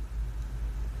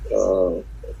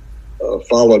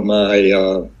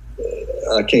my.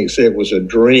 I can't say it was a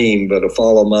dream, but I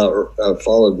followed my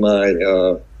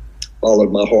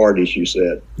heart, as you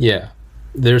said. Yeah,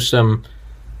 it's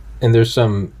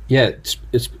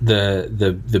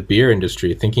the beer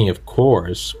industry. Thinking of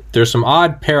Coors, there's some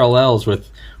odd parallels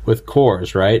with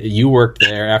Coors, right? You worked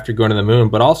there after going to the moon,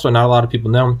 but also not a lot of people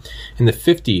know, in the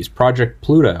 50s, Project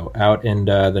Pluto out in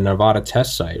the Nevada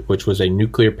test site, which was a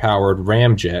nuclear-powered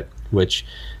ramjet, which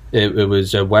it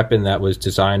was a weapon that was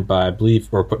designed by, I believe,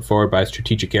 or put forward by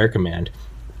Strategic Air Command.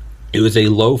 It was a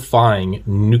low-flying,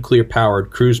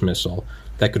 nuclear-powered cruise missile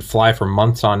that could fly for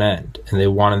months on end, and they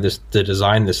wanted to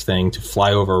design this thing to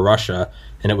fly over Russia,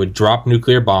 and it would drop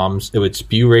nuclear bombs, it would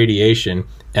spew radiation,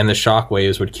 and the shock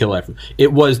waves would kill everyone.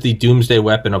 It was the doomsday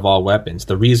weapon of all weapons.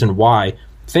 The reason why,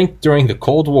 think during the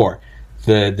Cold War,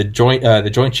 the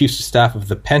Joint Chiefs of Staff of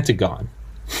the Pentagon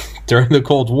during the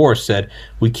Cold War said,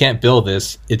 we can't build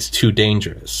this, it's too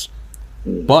dangerous.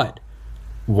 But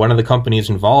one of the companies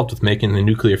involved with making the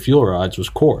nuclear fuel rods was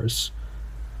Coors.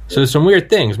 So there's some weird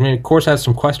things. I mean, Coors has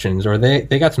some questions, or they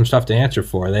got some stuff to answer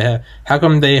for. How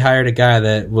come they hired a guy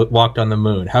that walked on the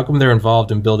moon? How come they're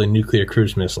involved in building nuclear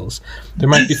cruise missiles? There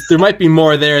might be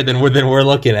more there than we're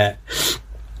looking at.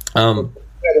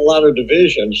 Had a lot of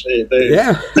divisions.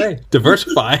 Hey,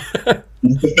 diversify.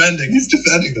 He's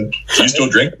defending them. So you still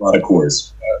drink a lot of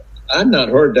Coors? I've not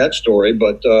heard that story,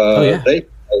 but they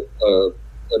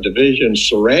a division,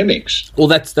 ceramics. Well,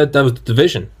 that was the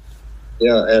division.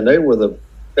 Yeah, and they were the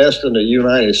best in the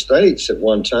United States at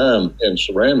one time in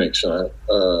ceramics.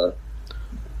 But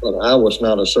I was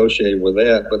not associated with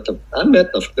that. But I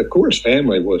met the Coors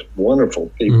family was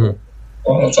wonderful people. Mm-hmm.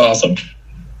 Oh, that's awesome.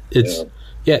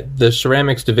 The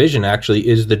ceramics division actually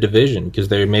is the division because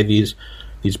they made these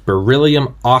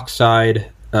beryllium oxide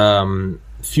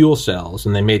fuel cells,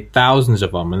 and they made thousands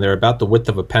of them, and they're about the width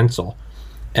of a pencil.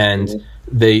 And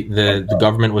the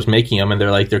government was making them, and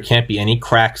they're like, there can't be any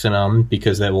cracks in them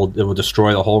because it will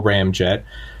destroy the whole ramjet.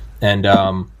 And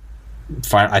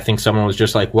I think someone was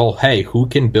just like, well, hey, who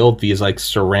can build these like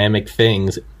ceramic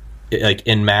things like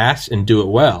in mass and do it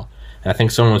well? And I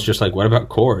think someone was just like, what about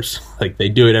Coors? Like, they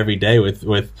do it every day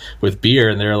with beer,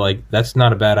 and they're like, that's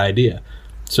not a bad idea.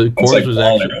 So Coors like was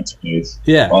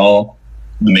actually all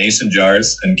the mason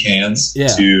jars and cans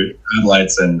to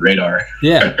headlights and radar.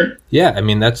 Yeah. I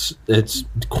mean, it's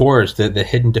Coors, the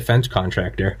hidden defense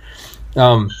contractor.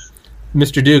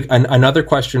 Mr. Duke, another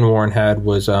question Warren had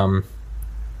was,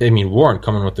 Warren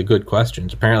coming with the good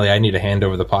questions. Apparently, I need to hand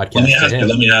over the podcast to him.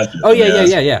 Let me ask you. Oh,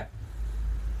 yeah.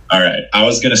 All right. I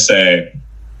was going to say,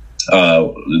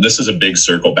 this is a big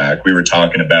circle back. We were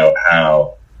talking about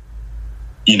how,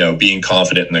 being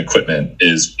confident in the equipment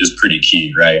is pretty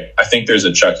key, right? I think there's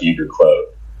a Chuck Yeager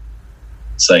quote.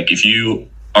 It's like, if you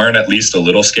aren't at least a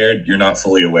little scared, you're not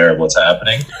fully aware of what's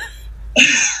happening.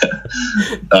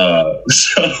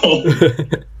 So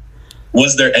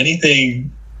was there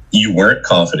anything you weren't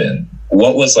confident?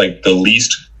 What was like the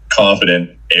least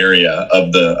confident area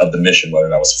of the mission, whether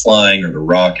that was flying or the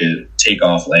rocket,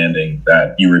 takeoff, landing,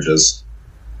 that you were just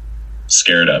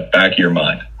scared of, back of your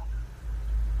mind?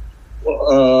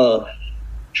 Well,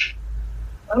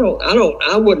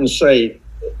 I wouldn't say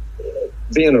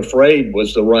being afraid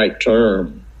was the right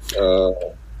term.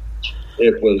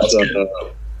 It was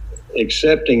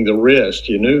accepting the risk.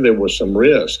 You knew there was some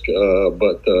risk,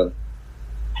 but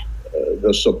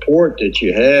the support that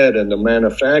you had and the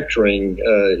manufacturing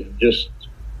just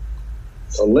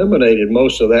eliminated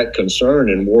most of that concern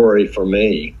and worry for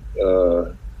me.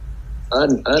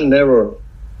 I never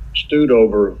stewed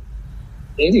over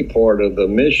any part of the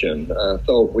mission. I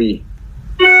thought we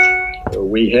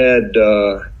had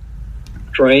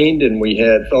trained and we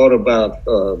had thought about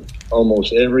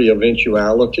almost every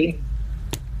eventuality.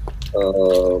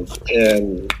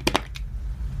 And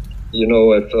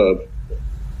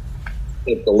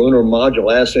if the lunar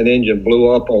module ascent engine blew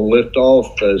up on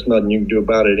liftoff, there's nothing you can do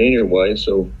about it anyway,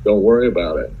 so don't worry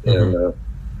about it. Mm-hmm.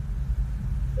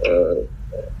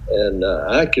 And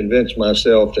I convinced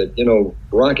myself that,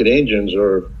 rocket engines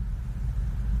are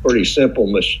pretty simple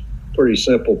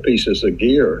pieces of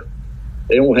gear.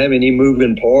 They don't have any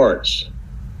moving parts.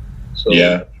 So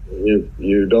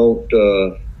you don't,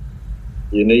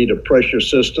 you need a pressure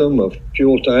system, a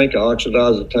fuel tank, an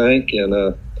oxidizer tank, and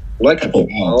a electrical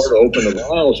power to open the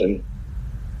valves, and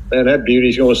man, that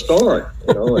beauty's going to start,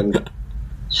 and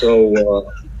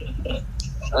so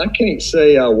I can't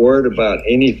say I worried about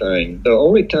anything. The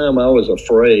only time I was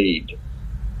afraid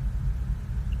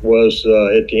was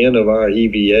at the end of our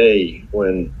EVA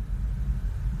when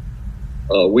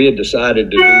we had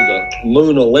decided to do the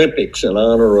Moon Olympics in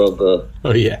honor of the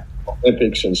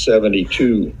Olympics in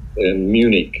 '72 in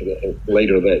Munich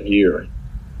later that year.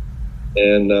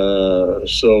 And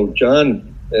so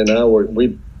John and I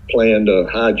we planned a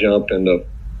high jump and a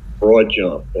broad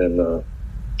jump. And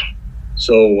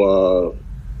so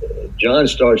John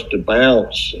starts to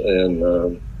bounce,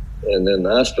 and then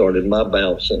I started my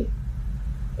bouncing.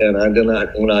 And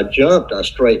when I jumped, I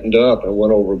straightened up and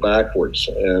went over backwards.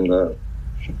 And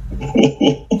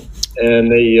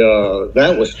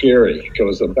that was scary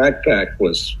because the backpack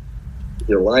was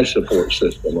your life support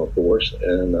system, of course,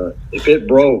 and if it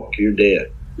broke, you're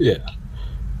dead. Yeah.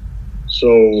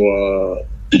 So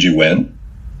did you win?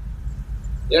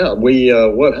 Yeah, I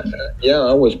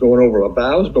was going over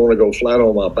I was going to go flat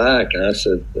on my back, and I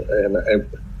said, and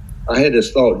I had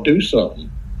this thought, do something.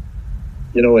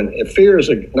 And fear is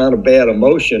not a bad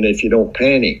emotion if you don't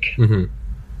panic. Mm-hmm.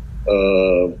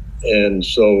 And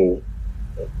so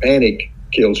panic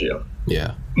kills you.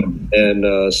 Yeah.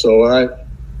 And so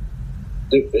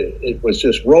it was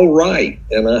just roll right,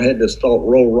 and I had this thought,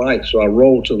 roll right. So I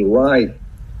rolled to the right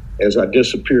as I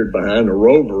disappeared behind the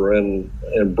rover and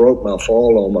broke my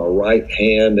fall on my right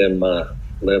hand and my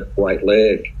right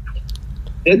leg.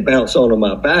 It bounced onto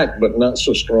my back, but not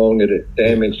so strong that it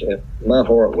damaged it. My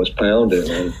heart was pounding,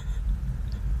 and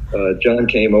John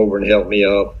came over and helped me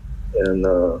up, and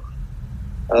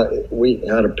we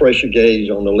had a pressure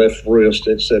gauge on the left wrist.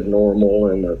 It said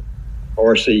normal, and the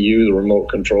RCU, the remote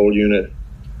control unit,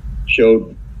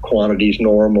 showed quantities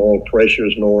normal,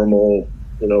 pressures normal,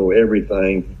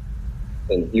 everything.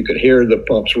 And you could hear the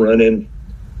pumps running.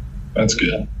 That's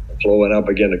good. Flowing. I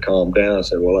began to calm down. I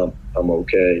said, well, I'm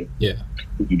okay. Yeah.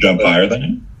 Did you jump higher than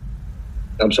him?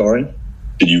 I'm sorry?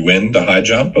 Did you win the high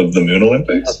jump of the Moon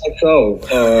Olympics? I think so.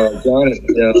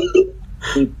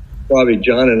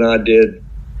 John and I did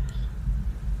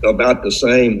about the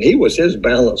same. His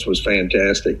balance was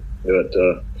fantastic. But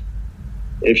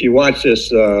if you watch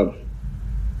this Apollo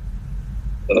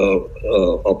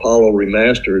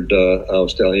Remastered I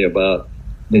was telling you about,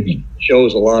 it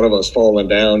shows a lot of us falling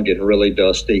down, getting really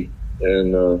dusty.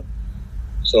 And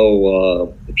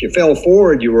so if you fell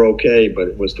forward, you were okay, but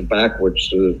it was the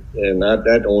backwards. And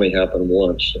that only happened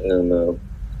once, and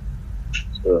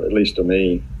at least to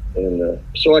me. And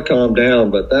so I calmed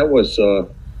down, but that was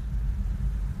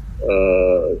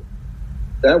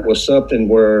something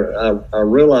where I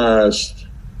realized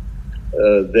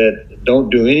that don't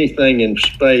do anything in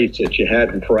space that you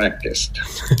hadn't practiced.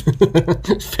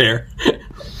 Fair.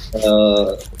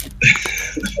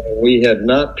 We had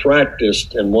not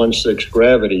practiced in 1/6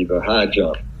 gravity, the high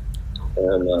jump.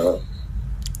 And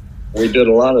we did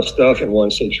a lot of stuff in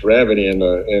 1/6 gravity in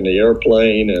the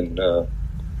airplane, and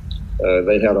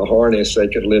they had a harness they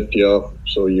could lift you up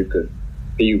so you could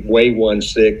weigh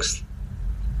 1/6,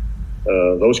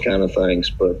 those kind of things.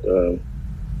 But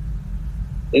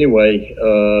anyway,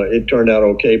 it turned out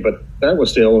okay, but that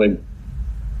was the only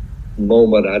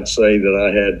moment I'd say that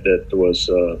I had that was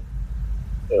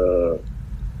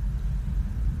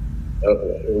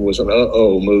it was an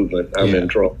movement. I'm in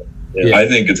trouble. Yeah. I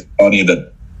think it's funny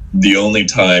that the only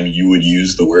time you would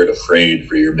use the word afraid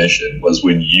for your mission was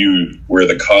when you were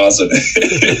the cause of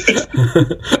it.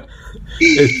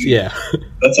 Yeah.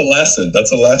 That's a lesson.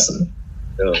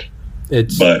 Yeah.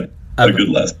 But a good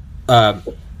lesson. A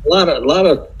lot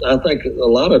of I think a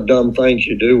lot of dumb things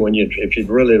you do if you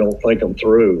really don't think them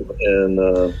through, and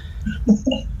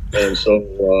so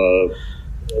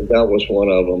that was one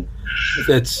of them.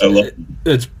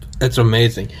 It's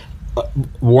amazing.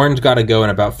 Warren's got to go in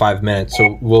about 5 minutes,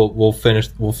 so we'll finish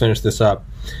this up.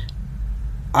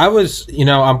 I was,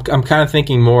 I'm kind of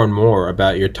thinking more and more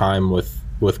about your time with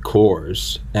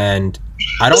Coors, and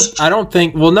I don't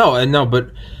think. Well, no,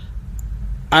 but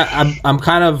I'm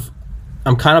kind of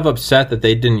upset that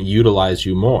they didn't utilize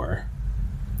you more.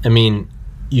 I mean,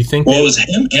 you think? Well, it was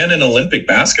him and an Olympic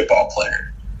basketball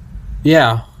player.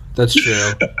 Yeah, that's true.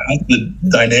 That's the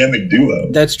dynamic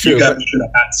duo. That's true. You guys should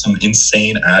have had some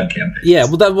insane ad campaigns. Yeah,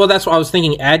 well, that's what I was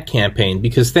thinking. Ad campaign,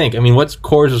 because what's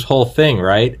Coors' whole thing,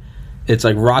 right? It's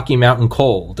like Rocky Mountain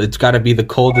Cold. It's got to be the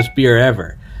coldest beer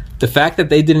ever. The fact that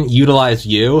they didn't utilize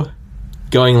you,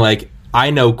 going like, I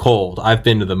know cold, I've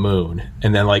been to the moon,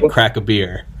 and then crack a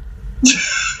beer.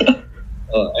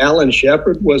 Alan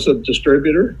Shepard was a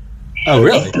distributor. Oh,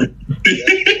 really?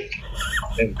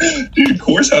 Dude,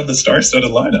 Coors had the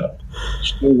star-studded lineup.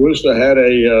 Stu Wooster had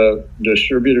a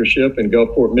distributorship in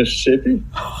Gulfport, Mississippi.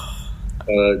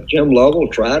 Jim Lovell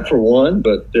tried for one,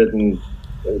 but didn't.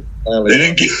 They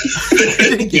didn't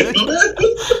give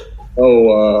it.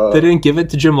 Oh, they didn't give it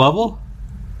to Jim Lovell?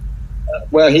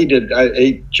 Well, he did.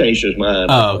 He changed his mind.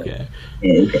 Oh, okay.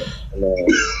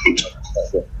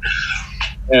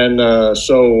 And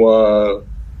so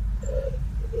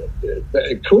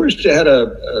Coors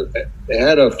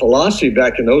had a philosophy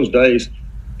back in those days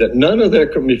that none of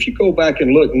their, if you go back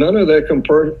and look, none of their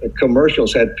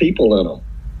commercials had people in them,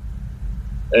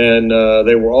 and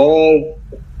they were all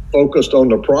focused on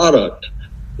the product,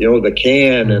 the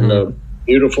can mm-hmm. and the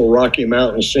beautiful Rocky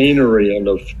Mountain scenery and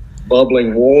the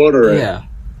bubbling water. Yeah.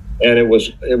 And it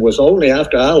was only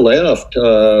after I left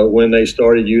when they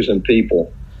started using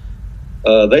people.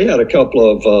 They had a couple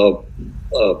of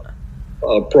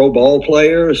pro ball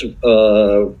players,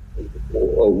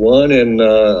 one in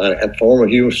a former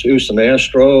Houston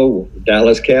Astro,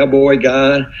 Dallas Cowboy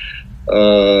guy.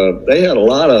 They had a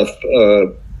lot of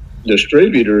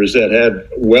distributors that had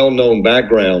well-known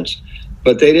backgrounds,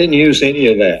 but they didn't use any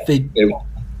of that. It was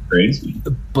crazy.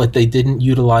 But they didn't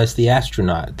utilize the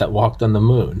astronaut that walked on the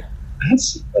moon.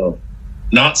 That's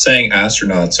not saying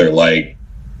astronauts are like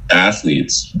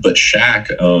athletes, but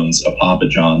Shaq owns a Papa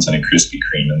John's and a Krispy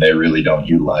Kreme, and they really don't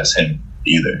utilize him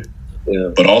either. Yeah.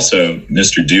 But also,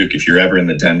 Mr. Duke, if you're ever in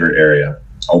the Denver area,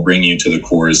 I'll bring you to the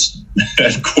Coors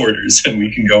headquarters and we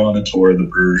can go on a tour of the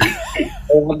brewery.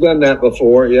 I've done that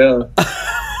before, yeah.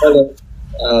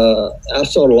 I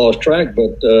sort of lost track,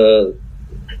 but I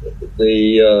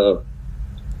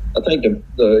think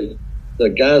the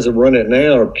guys that run it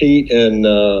now are Pete and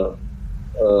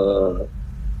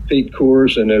Pete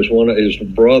Coors, and there's one of his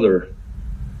brother.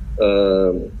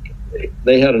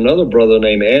 They had another brother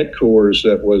named Ed Coors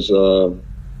that was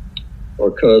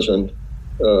or cousin.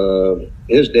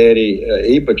 His daddy,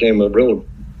 he became a real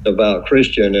devout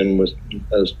Christian and was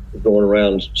going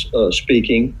around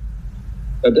speaking.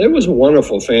 It was a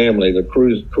wonderful family. The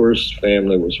Coors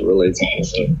family was really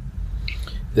awesome.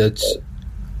 There's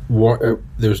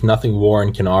nothing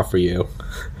Warren can offer you.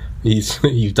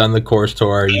 You've done the course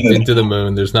tour. You've been to the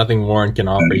moon. There's nothing Warren can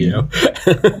offer you.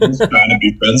 I'm just trying to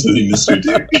be friends with you, Mr.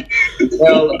 Duke.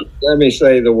 Well, let me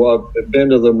say I've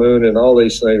been to the moon and all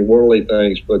these things, worldly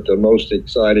things, but the most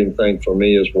exciting thing for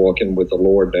me is walking with the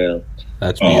Lord down.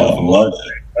 That's beautiful.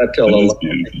 I tell a lot of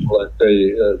people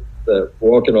that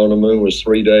walking on the moon was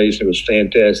 3 days. It was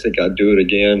fantastic. I'd do it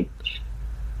again.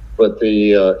 But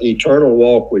the eternal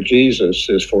walk with Jesus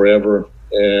is forever.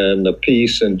 And the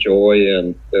peace and joy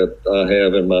and that I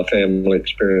have in my family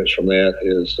experience from that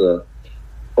is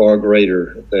far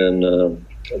greater than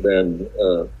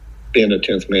being a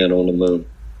 10th man on the moon.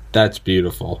 That's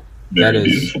beautiful. Very that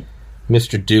is beautiful.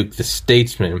 Mr. Duke, the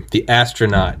statesman, the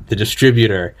astronaut, the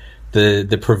distributor,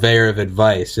 the purveyor of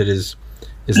advice. It is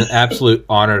an absolute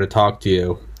honor to talk to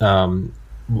you.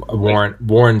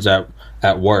 Warren's at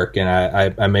work, and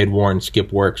I made Warren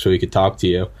skip work so he could talk to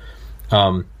you.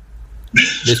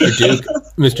 Mr. Duke,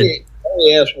 Let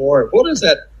me ask Warren, what is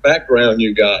that background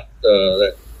you got?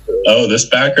 This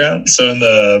background? So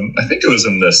I think it was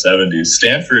in the 70s,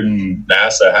 Stanford and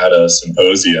NASA had a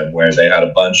symposium where they had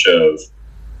a bunch of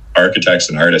architects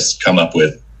and artists come up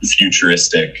with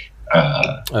futuristic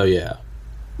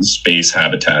space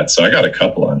habitats. So I got a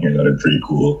couple on here that are pretty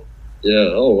cool.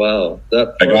 Yeah, oh wow.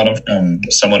 I got them from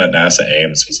someone at NASA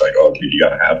Ames who's like, oh, dude, you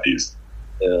got to have these.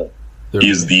 Yeah.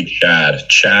 He's the Chad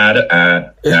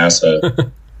at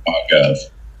NASA.gov.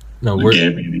 No,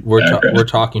 we're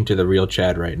talking to the real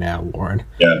Chad right now, Warren.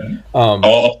 Yeah.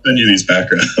 I'll send you these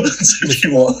backgrounds if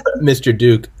you want. Mr.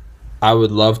 Duke, I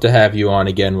would love to have you on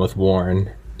again with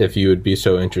Warren if you would be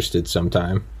so interested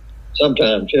sometime.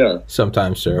 Sometimes, yeah.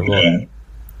 Sometimes, sir. Okay.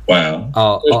 Wow.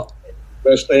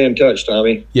 Let's stay in touch,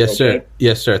 Tommy. Yes, sir.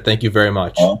 Yes, sir. Thank you very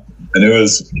much. And it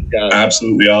was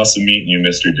absolutely awesome meeting you,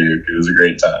 Mr. Duke. It was a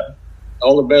great time.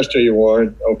 All the best to you,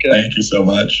 Warren. Okay. Thank you so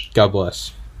much. God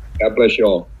bless. God bless you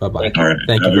all. Bye-bye. All right.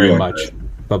 Thank you very much.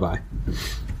 Bye-bye.